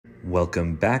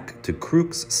Welcome back to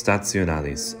Crux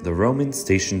Stationalis, the Roman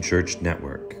Station Church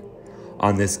Network.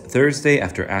 On this Thursday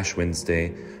after Ash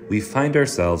Wednesday, we find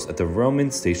ourselves at the Roman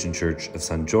Station Church of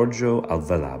San Giorgio al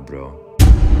Velabro.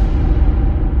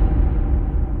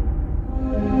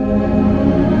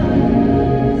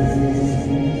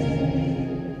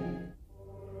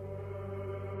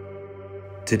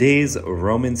 Today's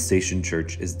Roman Station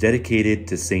Church is dedicated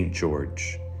to St.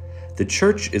 George. The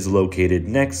church is located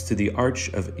next to the Arch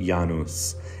of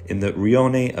Janus in the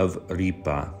Rione of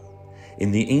Ripa.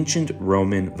 In the ancient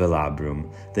Roman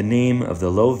Velabrum, the name of the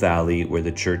low valley where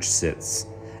the church sits,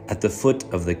 at the foot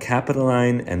of the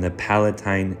Capitoline and the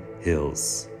Palatine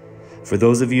hills. For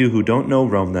those of you who don't know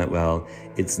Rome that well,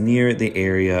 it's near the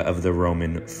area of the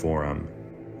Roman Forum.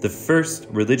 The first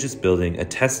religious building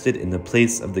attested in the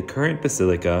place of the current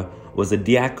basilica was a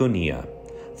diaconia,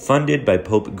 funded by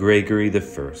Pope Gregory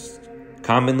I,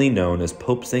 commonly known as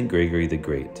Pope St. Gregory the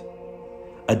Great.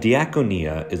 A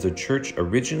diaconia is a church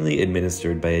originally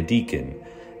administered by a deacon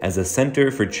as a center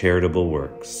for charitable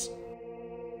works.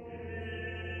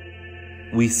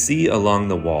 We see along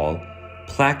the wall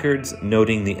placards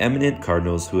noting the eminent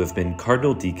cardinals who have been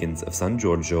cardinal deacons of San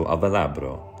Giorgio al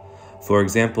Velabro. For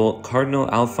example, Cardinal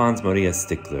Alphonse Maria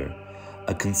Stickler,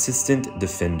 a consistent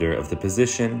defender of the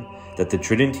position that the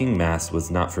Tridentine Mass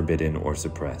was not forbidden or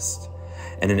suppressed,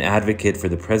 and an advocate for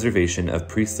the preservation of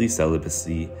priestly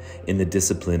celibacy in the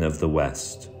discipline of the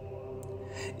West.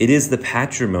 It is the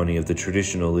patrimony of the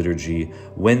traditional liturgy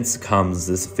whence comes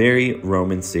this very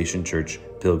Roman Station Church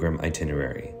pilgrim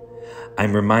itinerary.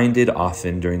 I'm reminded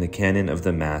often during the canon of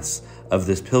the Mass of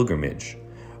this pilgrimage,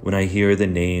 when I hear the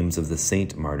names of the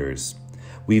saint martyrs.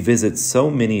 We visit so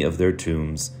many of their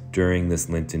tombs during this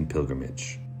Lenten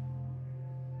pilgrimage.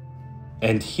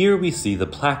 And here we see the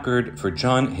placard for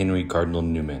John Henry Cardinal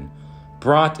Newman,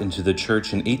 brought into the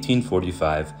church in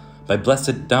 1845 by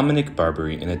Blessed Dominic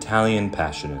Barbary, an Italian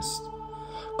Passionist.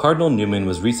 Cardinal Newman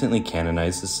was recently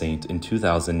canonized a saint in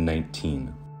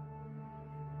 2019.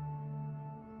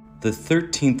 The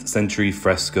 13th century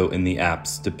fresco in the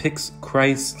apse depicts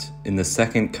Christ in the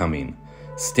Second Coming,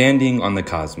 standing on the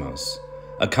cosmos,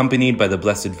 accompanied by the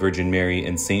Blessed Virgin Mary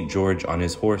and St. George on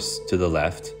his horse to the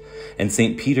left, and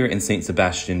St. Peter and St.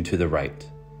 Sebastian to the right.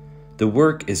 The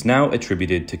work is now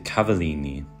attributed to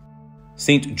Cavallini.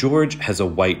 St. George has a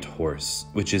white horse,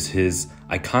 which is his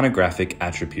iconographic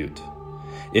attribute.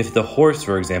 If the horse,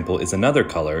 for example, is another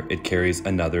color, it carries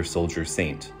another soldier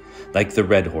saint, like the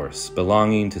red horse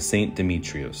belonging to St.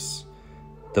 Demetrius.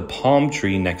 The palm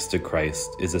tree next to Christ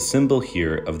is a symbol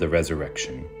here of the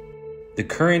resurrection. The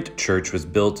current church was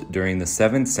built during the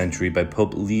 7th century by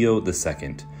Pope Leo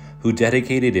II, who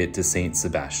dedicated it to St.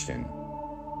 Sebastian.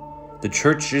 The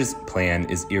church's plan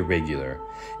is irregular,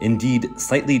 indeed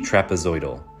slightly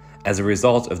trapezoidal, as a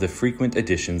result of the frequent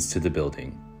additions to the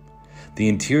building. The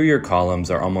interior columns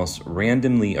are almost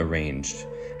randomly arranged,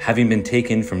 having been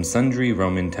taken from sundry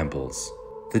Roman temples.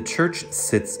 The church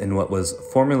sits in what was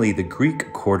formerly the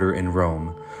Greek quarter in Rome,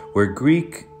 where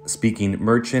Greek-speaking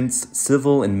merchants,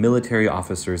 civil and military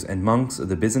officers, and monks of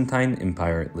the Byzantine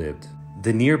Empire lived.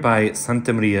 The nearby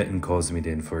Santa Maria in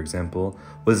Cosmedin, for example,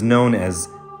 was known as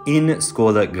In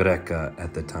Scola Greca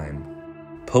at the time.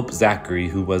 Pope Zachary,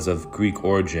 who was of Greek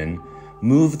origin,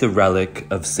 moved the relic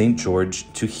of St.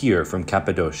 George to here from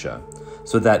Cappadocia,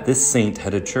 so that this saint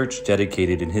had a church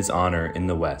dedicated in his honor in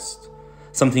the West,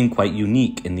 something quite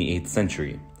unique in the 8th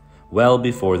century, well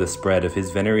before the spread of his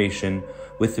veneration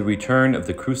with the return of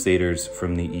the Crusaders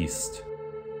from the East.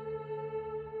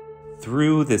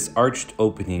 Through this arched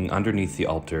opening underneath the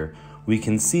altar, we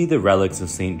can see the relics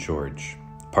of St. George,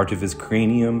 part of his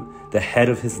cranium, the head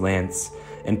of his lance,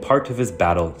 and part of his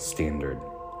battle standard.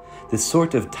 This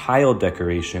sort of tile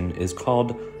decoration is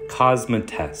called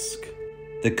cosmatesque.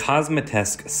 The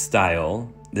cosmatesque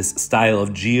style, this style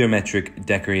of geometric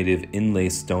decorative inlay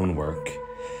stonework,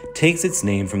 takes its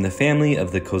name from the family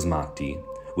of the Cosmati,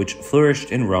 which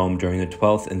flourished in Rome during the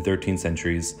 12th and 13th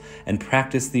centuries and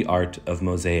practiced the art of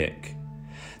mosaic.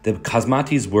 The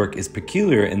Cosmati's work is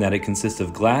peculiar in that it consists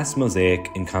of glass mosaic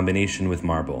in combination with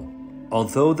marble.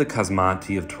 Although the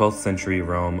Cosmati of 12th century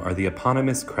Rome are the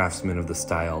eponymous craftsmen of the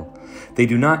style, they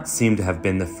do not seem to have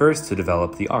been the first to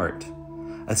develop the art.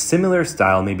 A similar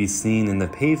style may be seen in the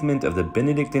pavement of the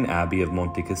Benedictine Abbey of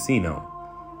Monte Cassino,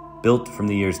 built from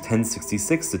the years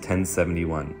 1066 to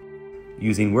 1071,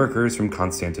 using workers from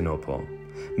Constantinople,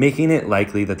 making it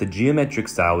likely that the geometric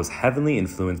style was heavily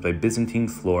influenced by Byzantine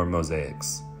floor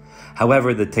mosaics.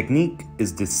 However, the technique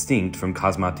is distinct from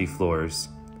Cosmati floors,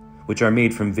 which are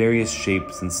made from various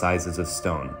shapes and sizes of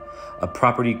stone, a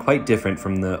property quite different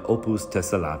from the opus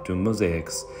tessellatum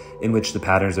mosaics, in which the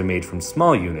patterns are made from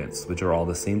small units, which are all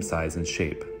the same size and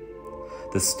shape.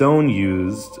 The stone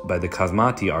used by the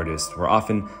Cosmati artists were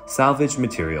often salvaged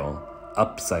material,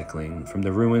 upcycling from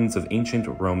the ruins of ancient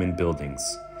Roman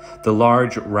buildings, the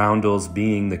large roundels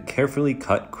being the carefully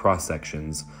cut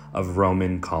cross-sections of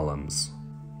Roman columns.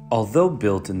 Although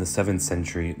built in the 7th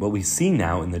century, what we see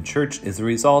now in the church is the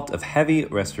result of heavy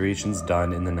restorations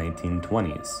done in the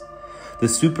 1920s. The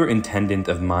Superintendent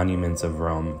of Monuments of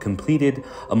Rome completed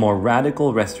a more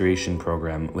radical restoration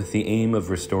program with the aim of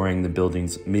restoring the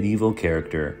building's medieval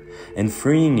character and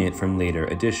freeing it from later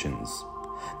additions.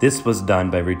 This was done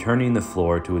by returning the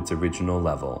floor to its original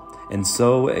level, and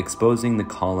so exposing the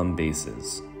column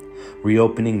bases,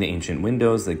 reopening the ancient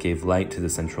windows that gave light to the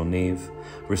central nave,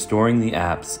 restoring the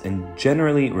apse, and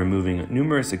generally removing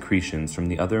numerous accretions from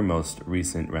the other most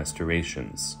recent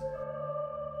restorations.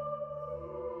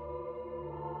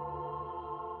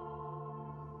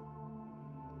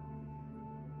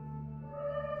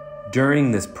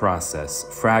 During this process,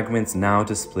 fragments now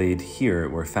displayed here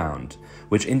were found,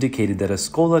 which indicated that a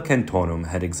Schola Cantorum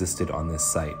had existed on this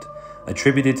site,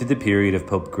 attributed to the period of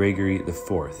Pope Gregory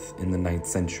IV in the 9th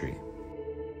century.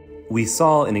 We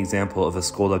saw an example of a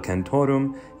Schola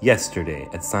Cantorum yesterday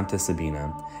at Santa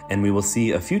Sabina, and we will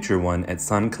see a future one at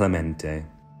San Clemente.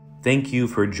 Thank you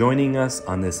for joining us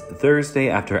on this Thursday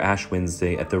after Ash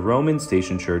Wednesday at the Roman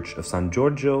Station Church of San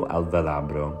Giorgio al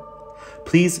Velabro.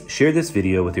 Please share this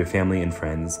video with your family and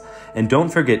friends, and don't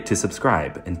forget to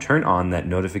subscribe and turn on that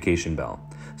notification bell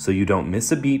so you don't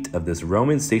miss a beat of this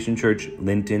Roman Station Church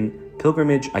Lenten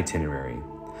pilgrimage itinerary.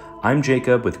 I'm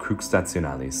Jacob with Crux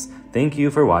Stationalis. Thank you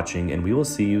for watching, and we will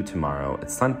see you tomorrow at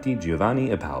Santi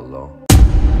Giovanni e Paolo.